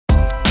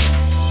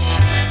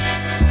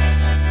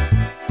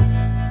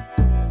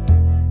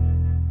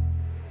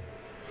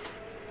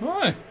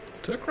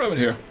Rabbit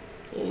here.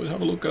 So we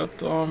have a look at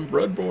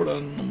breadboard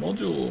and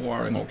module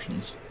wiring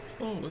options.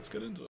 So let's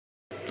get into it.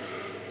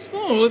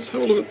 So let's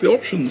have a look at the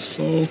options.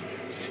 So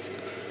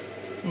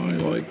I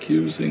like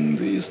using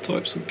these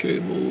types of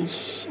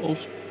cables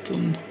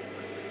often.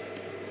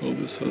 So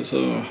this has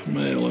a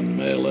male and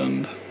male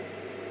end.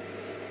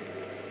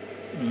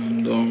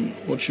 And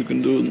what you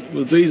can do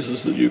with these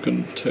is that you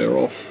can tear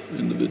off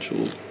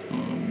individual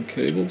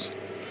cables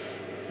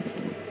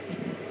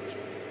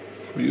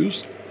for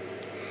use.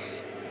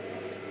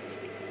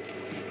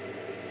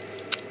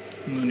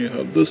 And then you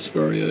have this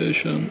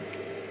variation,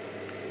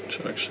 which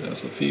actually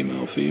has a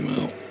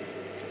female-female.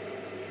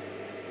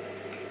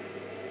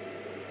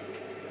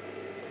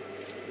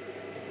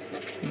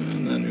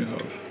 And then you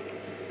have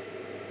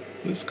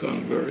this kind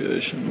of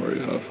variation where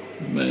you have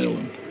male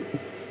and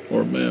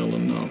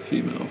now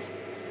female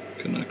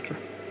connector.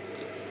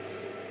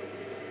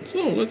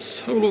 So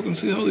let's have a look and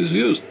see how these are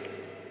used.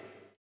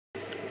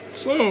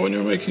 So when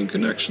you're making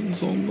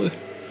connections on the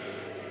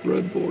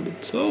breadboard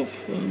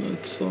itself, then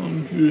it's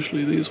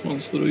usually these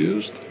ones that are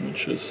used,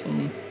 which is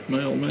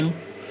male. So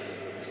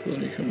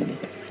then you can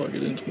plug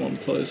it into one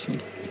place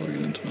and plug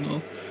it into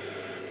another.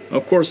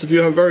 Of course, if you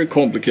have very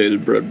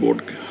complicated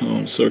breadboard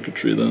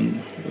circuitry,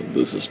 then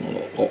this is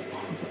not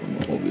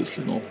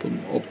obviously not the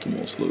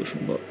optimal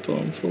solution, but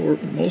for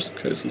most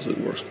cases it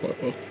works quite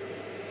well.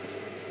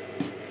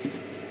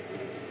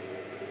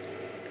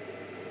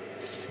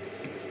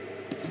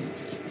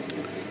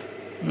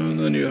 And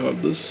then you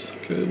have this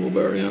cable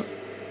variant,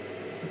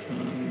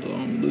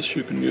 and this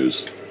you can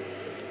use,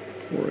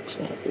 for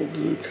example,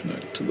 to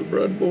connect to the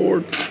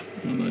breadboard,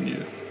 and then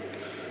you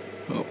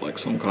have like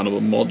some kind of a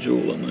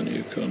module, and then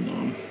you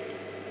can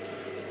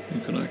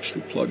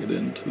actually plug it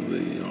into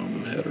the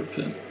header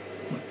pin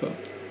like that.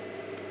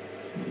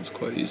 And it's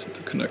quite easy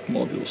to connect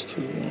modules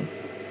to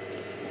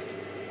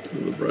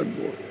the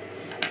breadboard,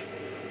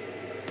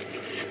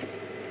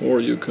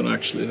 or you can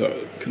actually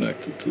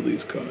connect it to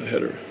these kind of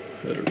header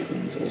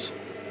pins also.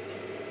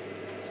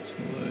 So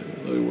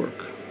they work.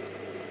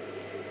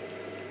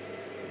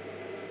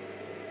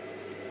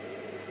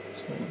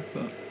 So like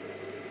that.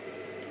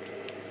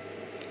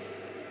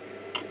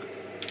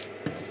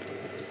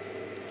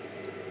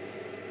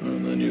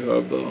 And then you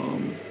have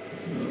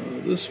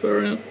this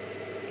variant.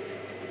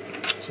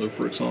 So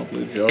for example,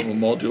 if you have a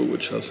module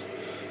which has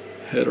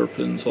header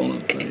pins on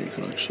it, then you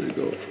can actually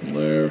go from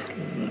there,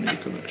 and then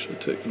you can actually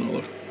take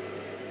another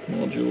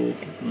module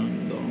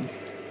and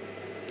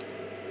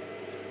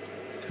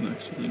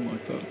connect it in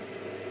like that.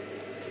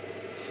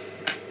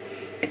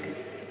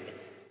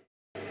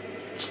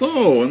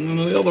 So, and then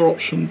the other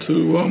option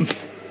to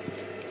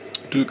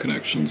do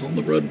connections on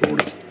the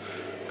breadboard is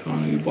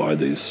kind of you buy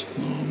these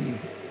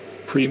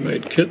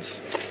pre-made kits.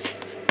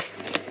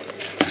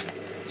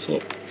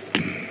 So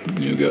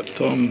you get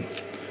the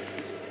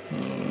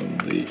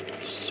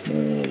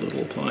small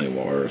little tiny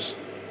wires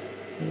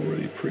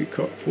already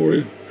pre-cut for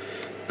you,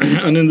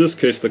 and in this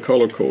case the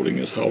color coding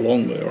is how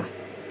long they are.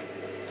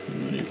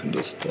 And then you can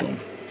just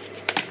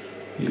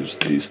use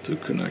these to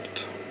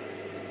connect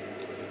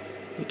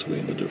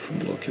between the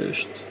different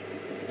locations.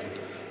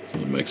 So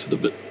it makes it a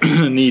bit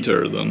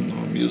neater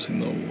than using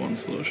the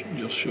ones that I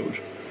just showed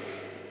you.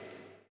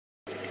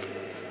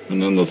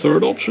 And then the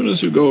third option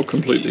is you go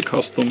completely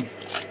custom.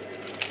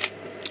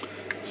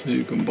 So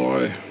you can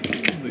buy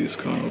these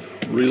kind of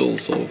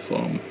reels of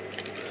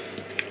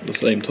the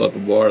same type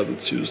of wire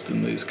that's used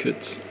in these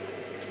kits.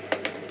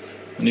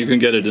 And you can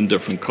get it in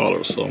different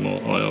colors, so I'm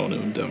only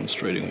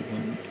demonstrating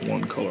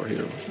one color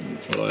here,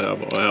 but I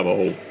have a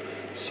whole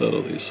set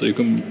of these. So you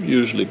can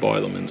usually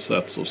buy them in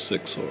sets of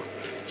six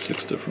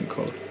different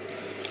colors.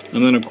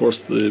 And then of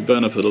course the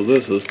benefit of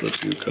this is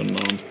that you can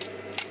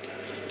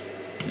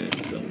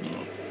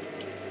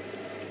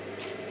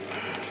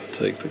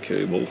take the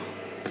cable,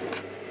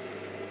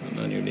 and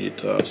then you need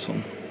to have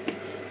some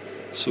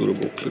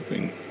suitable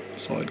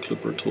side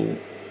clipper tool.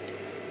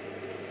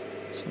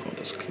 So I'll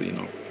just clean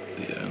up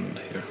the end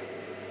here.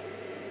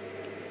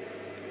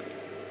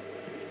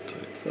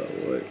 Take that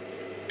away.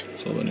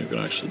 So then you can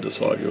actually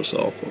decide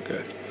yourself,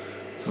 okay,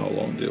 how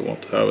long do you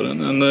want to have it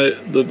in? And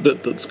the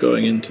bit that's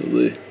going into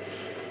the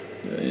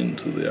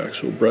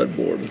actual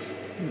breadboard,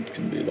 it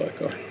can be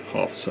like a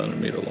 ½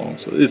 centimeter long,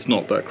 so it's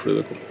not that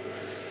critical.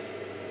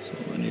 So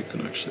then you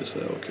can actually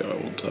say, okay, I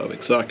want to have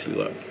exactly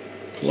that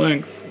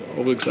length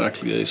of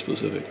exactly a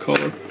specific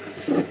color,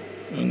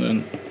 and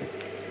then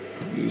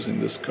using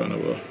this kind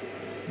of a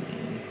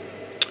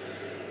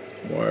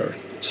wire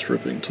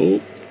stripping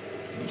tool,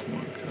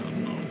 one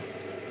can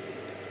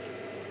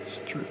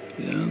strip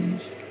the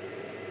ends.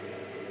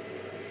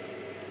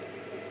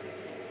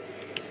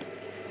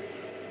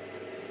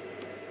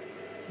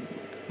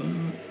 Like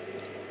that.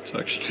 It's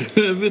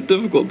actually a bit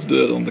difficult to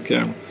do it on the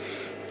camera.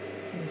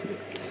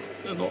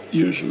 Not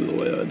usually the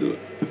way I do it.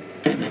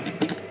 I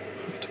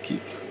have to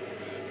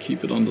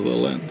keep it under the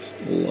lens.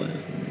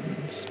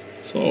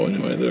 So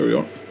anyway, there we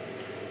are.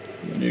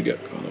 And then you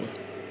get kind of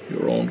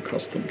your own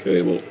custom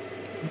cable,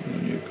 and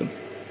then you can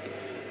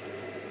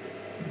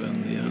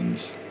bend the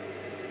ends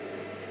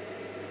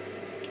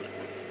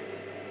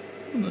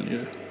and then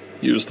you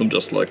use them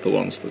just like the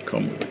ones that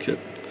come with the kit.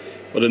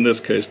 But in this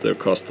case they're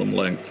custom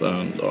length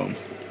and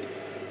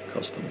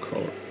custom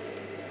color.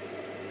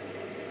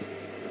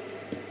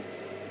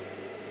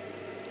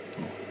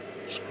 Oh,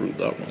 screwed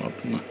that one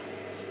up, didn't I?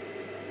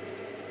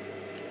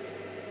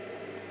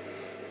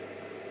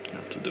 I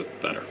have to do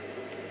it better.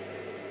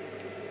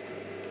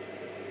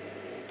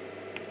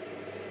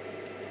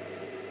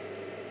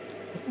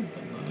 Open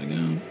that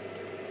again.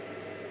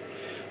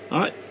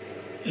 Alright.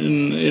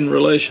 In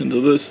relation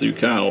to this, you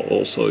can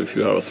also, if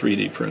you have a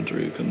 3D printer,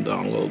 you can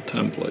download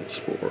templates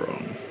for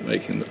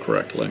making the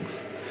correct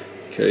length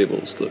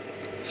cables that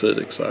fit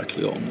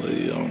exactly on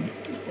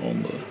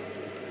the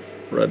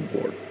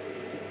breadboard,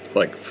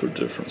 like for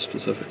different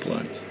specific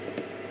lengths.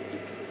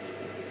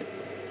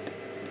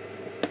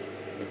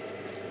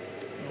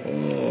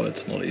 Oh,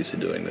 it's not easy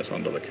doing this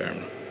under the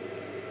camera.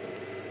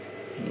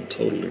 A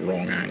totally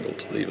wrong angle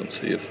to even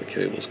see if the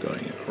cable's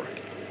going in correctly.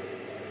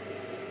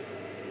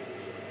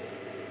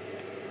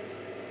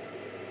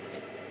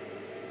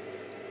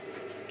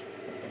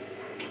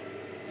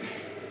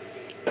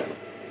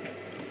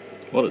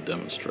 What a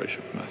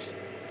demonstration mess.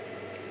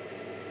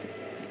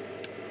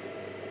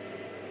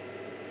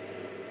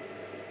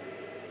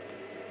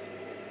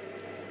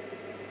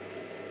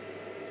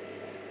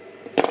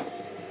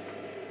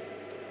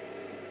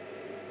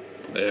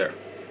 There.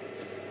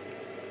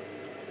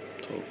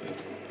 Totally.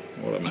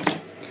 What a mess.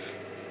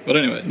 But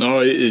anyway, no,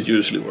 it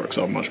usually works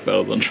out much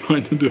better than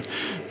trying to do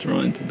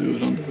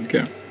it under the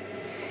camera.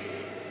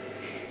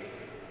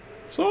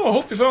 So I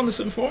hope you found this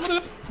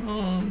informative.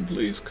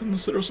 Please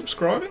consider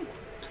subscribing.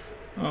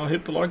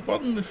 Hit the like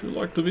button if you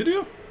liked the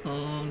video.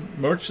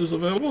 Merch is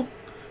available,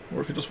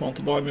 or if you just want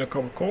to buy me a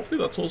cup of coffee,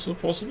 that's also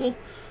possible.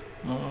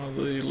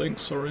 The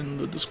links are in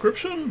the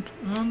description,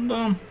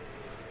 and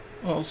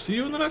I'll see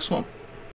you in the next one.